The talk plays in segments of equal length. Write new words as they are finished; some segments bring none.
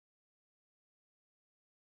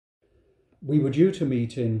We were due to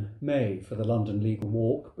meet in May for the London Legal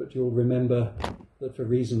Walk, but you'll remember that for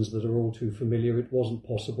reasons that are all too familiar, it wasn't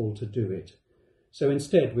possible to do it. So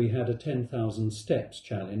instead we had a 10,000 steps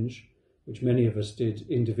challenge, which many of us did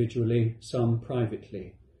individually, some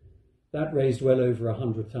privately. That raised well over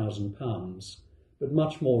 £100,000, but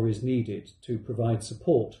much more is needed to provide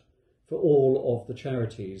support for all of the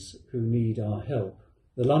charities who need our help.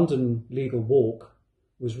 The London Legal Walk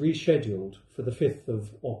was rescheduled for the 5th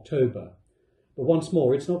of October, but once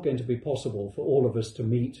more it's not going to be possible for all of us to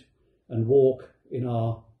meet and walk in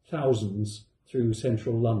our thousands through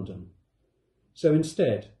central London. So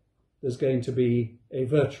instead, there's going to be a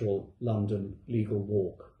virtual London Legal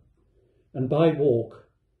Walk. And by walk,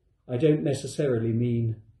 I don't necessarily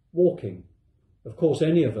mean walking. Of course,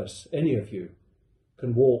 any of us, any of you,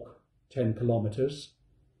 can walk 10 kilometres,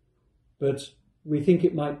 but we think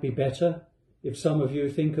it might be better if some of you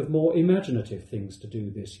think of more imaginative things to do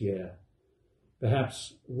this year.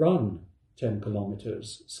 Perhaps run 10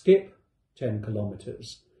 kilometres, skip 10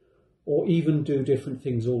 kilometres, or even do different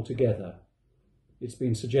things altogether. It's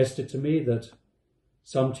been suggested to me that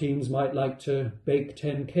some teams might like to bake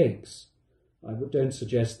 10 cakes. I don't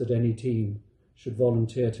suggest that any team should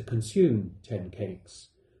volunteer to consume 10 cakes,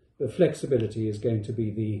 but flexibility is going to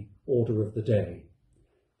be the order of the day.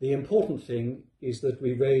 The important thing is that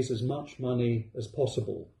we raise as much money as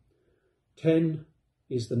possible. 10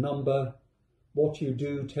 is the number. What you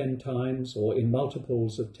do 10 times or in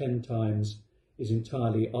multiples of 10 times is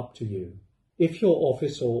entirely up to you. If your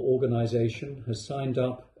office or organisation has signed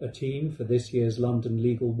up a team for this year's London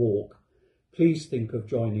Legal Walk, please think of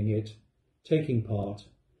joining it, taking part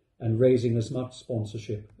and raising as much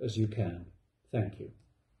sponsorship as you can. Thank you.